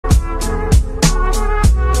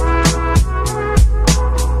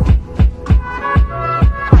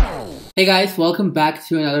Hey guys, welcome back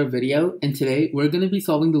to another video, and today we're going to be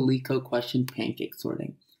solving the LeetCode question Pancake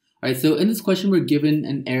Sorting. Alright, so in this question we're given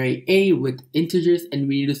an array A with integers and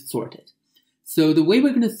we need to sort it. So the way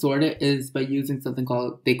we're going to sort it is by using something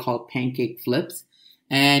they call pancake flips.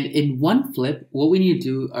 And in one flip, what we need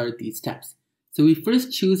to do are these steps. So we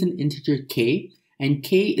first choose an integer k, and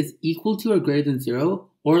k is equal to or greater than 0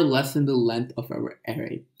 or less than the length of our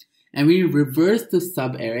array. And we reverse the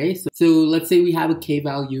sub-array. So let's say we have a k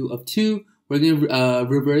value of 2. We're going to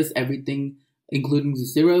reverse everything, including the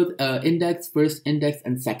 0th index, first index,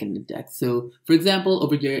 and second index. So for example,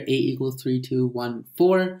 over here, a equals 3, 2, 1,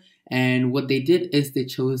 4. And what they did is they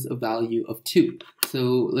chose a value of 2.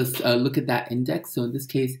 So let's look at that index. So in this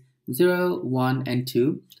case, 0, 1, and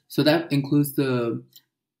 2. So that includes the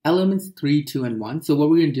elements 3, 2, and 1. So what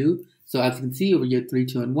we're going to do, so as you can see over here, 3,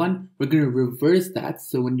 2, and 1, we're going to reverse that.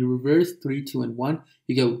 So when you reverse 3, 2, and 1,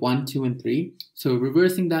 you get 1, 2, and 3. So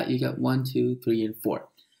reversing that, you get 1, 2, 3, and 4.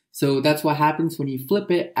 So that's what happens when you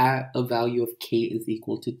flip it at a value of k is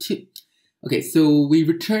equal to 2. Okay, so we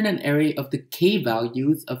return an array of the k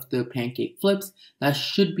values of the pancake flips that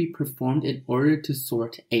should be performed in order to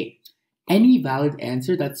sort A. Any valid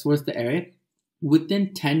answer that sorts the array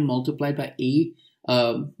within 10 multiplied by A,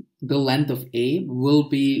 the length of A, will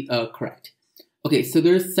be correct. Okay, so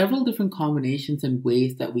there's several different combinations and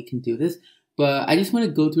ways that we can do this, but I just want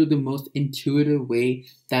to go through the most intuitive way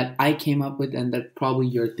that I came up with and that probably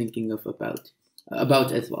you're thinking of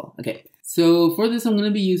about as well. Okay, so for this I'm going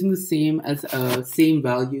to be using the same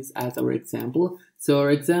values as our example. So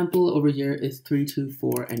our example over here is 3, 2,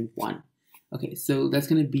 4, and 1. Okay, so that's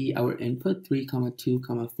going to be our input, 3, 2,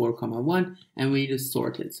 4, 1, and we need to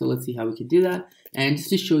sort it. So let's see how we can do that. And just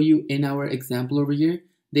to show you in our example over here,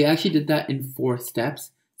 they actually did that in 4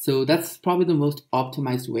 steps. So that's probably the most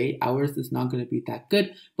optimized way. Ours is not going to be that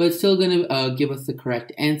good, but it's still going to give us the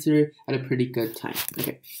correct answer at a pretty good time.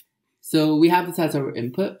 Okay, so we have this as our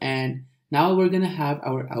input, and now we're going to have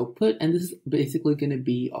our output, and this is basically going to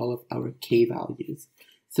be all of our k values.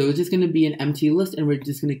 So it's just going to be an empty list, and we're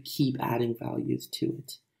just going to keep adding values to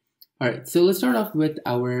it. All right, so let's start off with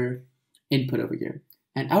our input over here.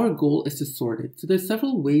 And our goal is to sort it. So there's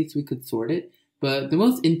several ways we could sort it, but the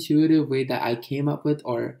most intuitive way that I came up with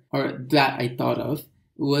or that I thought of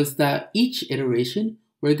was that each iteration,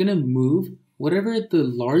 we're going to move whatever the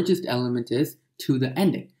largest element is to the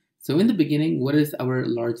ending. So in the beginning, what is our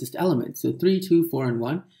largest element? So 3, 2, 4, and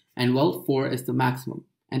 1, and well, 4 is the maximum.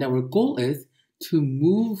 And our goal is to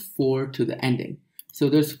move 4 to the ending. So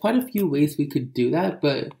there's quite a few ways we could do that,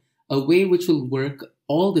 but a way which will work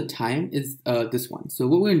all the time is this one. So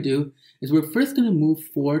what we're going to do is we're first going to move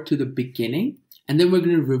 4 to the beginning, and then we're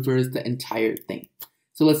going to reverse the entire thing.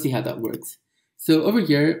 So let's see how that works. So over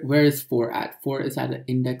here, where is 4 at? 4 is at an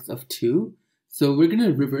index of 2. So we're going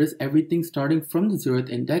to reverse everything starting from the 0th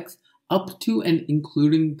index up to and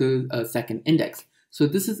including the second index. So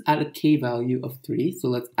this is at a k value of 3. So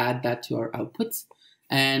let's add that to our outputs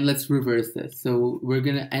and let's reverse this. So we're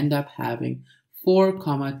going to end up having 4,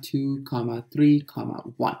 2, 3,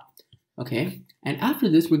 1. Okay. And after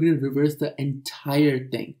this, we're going to reverse the entire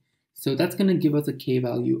thing. So that's going to give us a k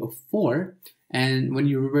value of 4. And when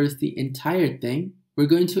you reverse the entire thing, we're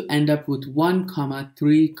going to end up with 1,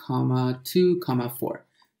 3, 2, 4.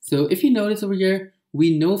 So if you notice over here,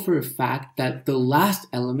 we know for a fact that the last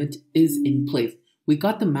element is in place. We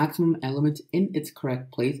got the maximum element in its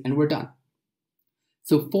correct place and we're done.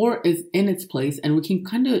 So 4 is in its place and we can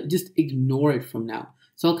kind of just ignore it from now.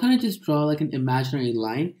 So I'll kind of just draw like an imaginary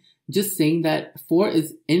line, just saying that 4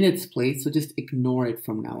 is in its place, so just ignore it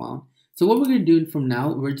from now on. So what we're going to do from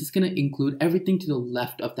now, we're just going to include everything to the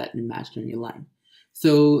left of that imaginary line.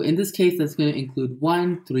 So in this case, that's going to include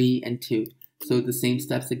 1, 3, and 2. So the same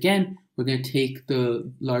steps again, we're going to take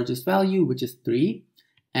the largest value, which is 3.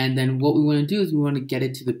 And then what we want to do is we want to get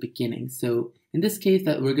it to the beginning. So in this case,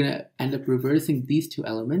 that we're going to end up reversing these two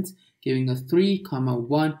elements, giving us 3,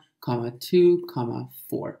 1, 2,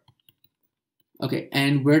 4. Okay,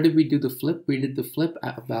 and where did we do the flip? We did the flip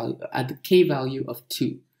at the k value of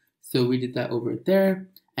 2. So we did that over there.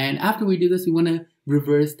 And after we do this, we want to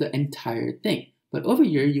reverse the entire thing. But over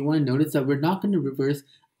here, you want to notice that we're not going to reverse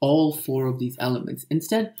all 4 of these elements.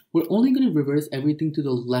 Instead, we're only going to reverse everything to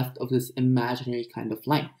the left of this imaginary kind of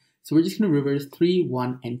line. So we're just going to reverse 3,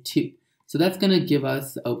 1, and 2. So that's going to give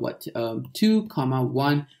us 2, 1, 3,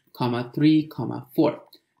 4.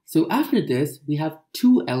 So after this, we have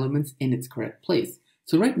 2 elements in its correct place.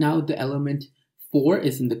 So right now, the element 4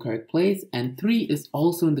 is in the correct place and 3 is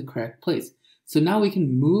also in the correct place. So now we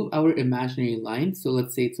can move our imaginary line. So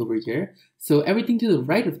let's say it's over here. So everything to the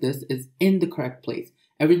right of this is in the correct place.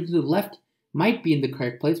 Everything to the left might be in the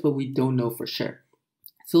correct place, but we don't know for sure.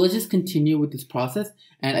 So let's just continue with this process.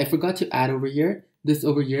 And I forgot to add over here. This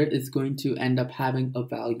over here is going to end up having a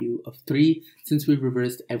value of 3 since we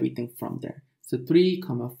reversed everything from there. So 3,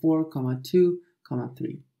 4, 2,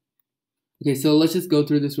 3. Okay, so let's just go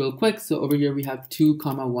through this real quick. So over here we have 2,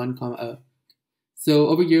 1, so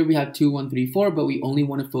over here we have 2, 1, 3, 4, but we only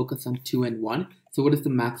want to focus on 2 and 1. So what is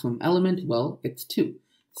the maximum element? Well, it's 2.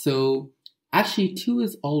 So actually 2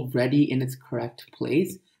 is already in its correct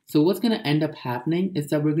place. So what's going to end up happening is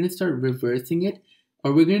that we're going to start reversing it,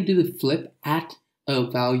 or we're going to do the flip at a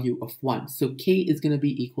value of 1. So k is going to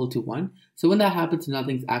be equal to 1. So when that happens,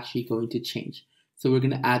 nothing's actually going to change. So we're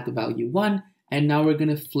going to add the value 1, and now we're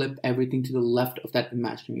going to flip everything to the left of that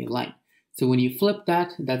imaginary line. So when you flip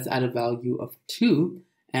that, that's at a value of 2,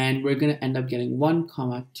 and we're going to end up getting 1,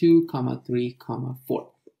 2, 3,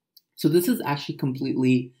 4. So this is actually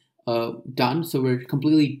completely done. So we're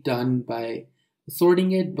completely done by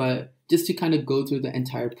sorting it, but just to kind of go through the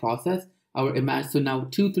entire process, so now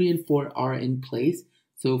 2, 3, and 4 are in place.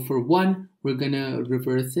 So for 1, we're going to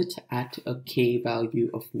reverse it at a k value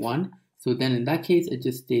of 1. So then in that case, it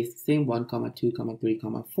just stays the same, 1, 2, 3,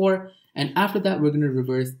 4. And after that, we're going to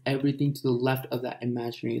reverse everything to the left of that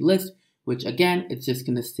imaginary list, which again, it's just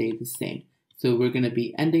going to stay the same. So we're going to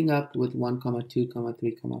be ending up with 1, 2,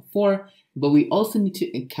 3, 4, but we also need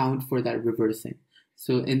to account for that reversing.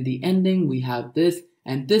 So in the ending, we have this,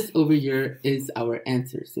 and this over here is our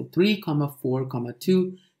answer. So 3, 4,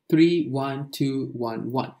 2, 3, 1, 2,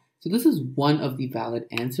 1, 1. So this is one of the valid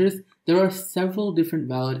answers. There are several different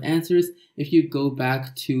valid answers. If you go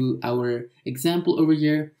back to our example over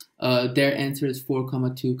here, their answer is 4,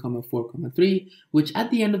 2, 4, 3, which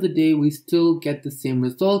at the end of the day, we still get the same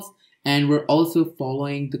results. And we're also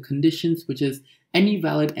following the conditions, which is any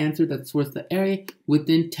valid answer that sorts the array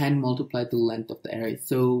within 10 multiplied the length of the array.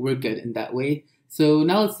 So we're good in that way. So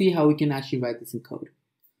now let's see how we can actually write this in code.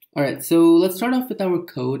 All right, so let's start off with our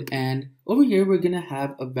code, and over here we're gonna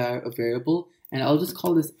have a variable, and I'll just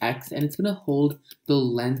call this x, and it's gonna hold the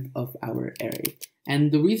length of our array.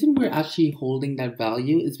 And the reason we're actually holding that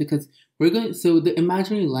value is because so the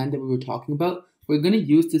imaginary line that we were talking about, we're gonna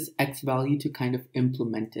use this x value to kind of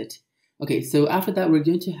implement it. Okay, so after that we're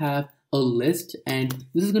going to have a list, and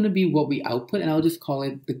this is going to be what we output, and I'll just call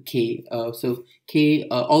it the k. So k,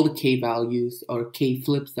 all the k values or k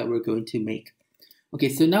flips that we're going to make. Okay,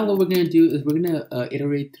 so now what we're going to do is we're going to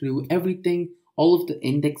iterate through everything, all of the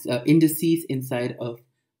indices inside of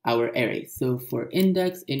our array. So for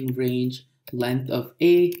index in range length of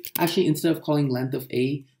a, actually instead of calling length of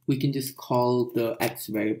a, we can just call the x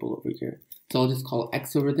variable over here. So I'll just call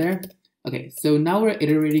x over there. Okay, so now we're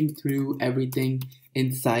iterating through everything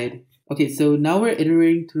inside. Okay, so now we're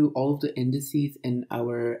iterating through all of the indices in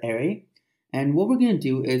our array. And what we're going to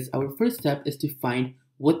do is our first step is to find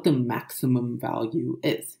what the maximum value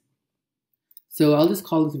is. So I'll just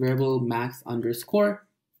call this variable max underscore,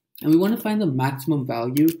 and we want to find the maximum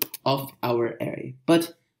value of our array.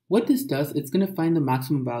 But what this does, it's going to find the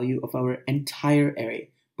maximum value of our entire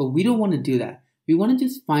array. But we don't want to do that. We want to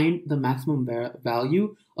just find the maximum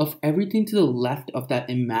value of everything to the left of that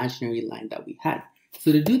imaginary line that we had.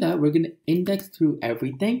 So to do that, we're going to index through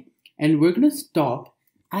everything, and we're going to stop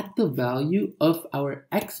at the value of our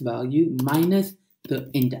x value minus the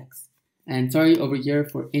index. And sorry, over here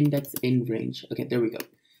for index in range. Okay, there we go.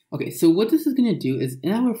 Okay, so what this is going to do is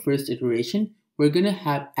in our first iteration, we're going to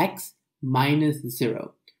have x minus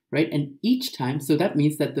 0, right? And each time, so that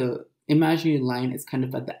means that the imaginary line is kind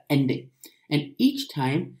of at the ending. And each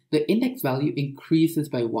time, the index value increases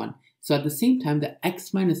by 1. So at the same time, the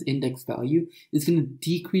x minus index value is going to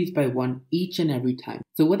decrease by 1 each and every time.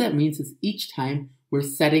 So what that means is each time we're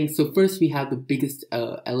setting, so first we have the biggest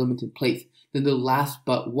element in place, then the last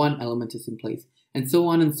but one element is in place, and so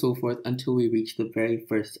on and so forth until we reach the very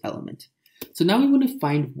first element. So now we want to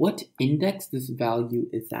find what index this value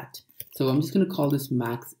is at. So I'm just going to call this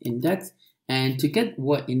max index, and to get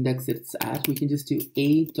what index it's at, we can just do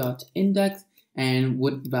a.index, and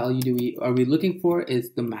what value are we looking for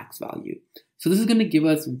is the max value. So this is going to give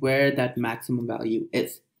us where that maximum value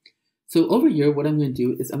is. So over here, what I'm going to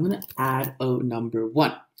do is I'm going to add a number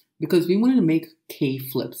 1 because we wanted to make k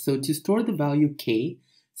flips. So to store the value k,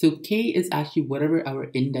 so k is actually whatever our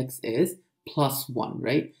index is plus 1,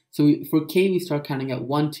 right? So for k, we start counting at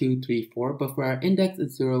 1, 2, 3, 4, but for our index,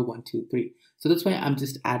 it's 0, 1, 2, 3. So that's why I'm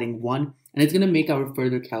just adding 1, and it's going to make our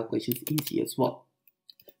further calculations easy as well.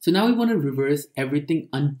 So now we want to reverse everything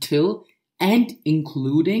until and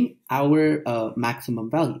including our maximum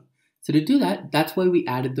value. So to do that, that's why we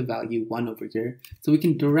added the value 1 over here. So we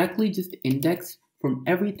can directly just index from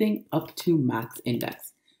everything up to max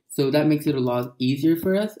index. So that makes it a lot easier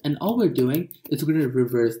for us. And all we're doing is we're going to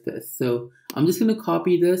reverse this. So I'm just going to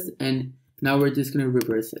copy this, and now we're just going to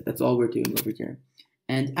reverse it. That's all we're doing over here.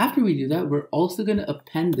 And after we do that, we're also going to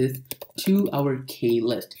append this to our k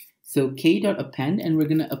list. So k.append, and we're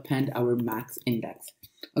going to append our max index.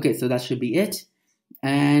 Okay, so that should be it.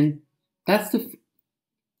 And that's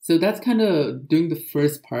kind of doing the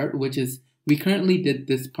first part, which is we currently did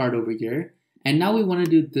this part over here. And now we want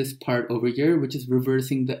to do this part over here, which is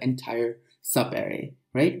reversing the entire subarray,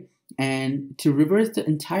 right? And to reverse the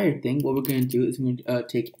entire thing, what we're going to do is we're going to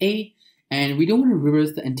take A, and we don't want to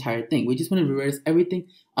reverse the entire thing. We just want to reverse everything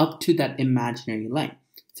up to that imaginary line.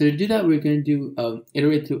 So to do that, we're going to do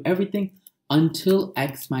iterate through everything until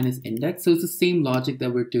x minus index. So it's the same logic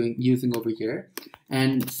that we're using over here,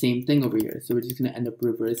 and same thing over here. So we're just going to end up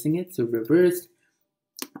reversing it. So reversed.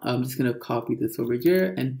 I'm just going to copy this over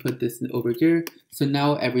here and put this over here. So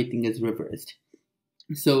now everything is reversed.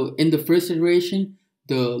 So in the first iteration,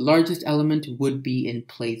 the largest element would be in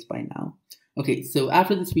place by now. Okay, so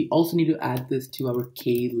after this, we also need to add this to our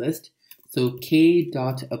k list. So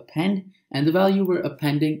k.append, and the value we're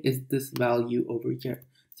appending is this value over here.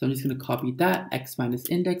 So I'm just going to copy that, x minus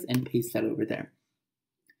index, and paste that over there.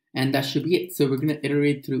 And that should be it. So we're going to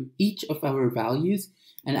iterate through each of our values,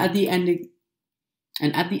 and at the ending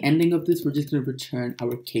of this, we're just going to return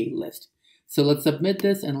our k list. So let's submit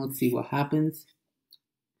this and let's see what happens.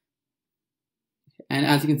 And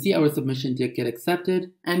as you can see, our submission did get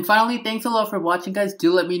accepted. And finally, thanks a lot for watching, guys.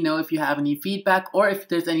 Do let me know if you have any feedback or if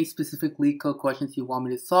there's any specific LeetCode questions you want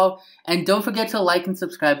me to solve. And don't forget to like and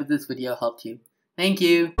subscribe if this video helped you. Thank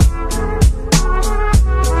you.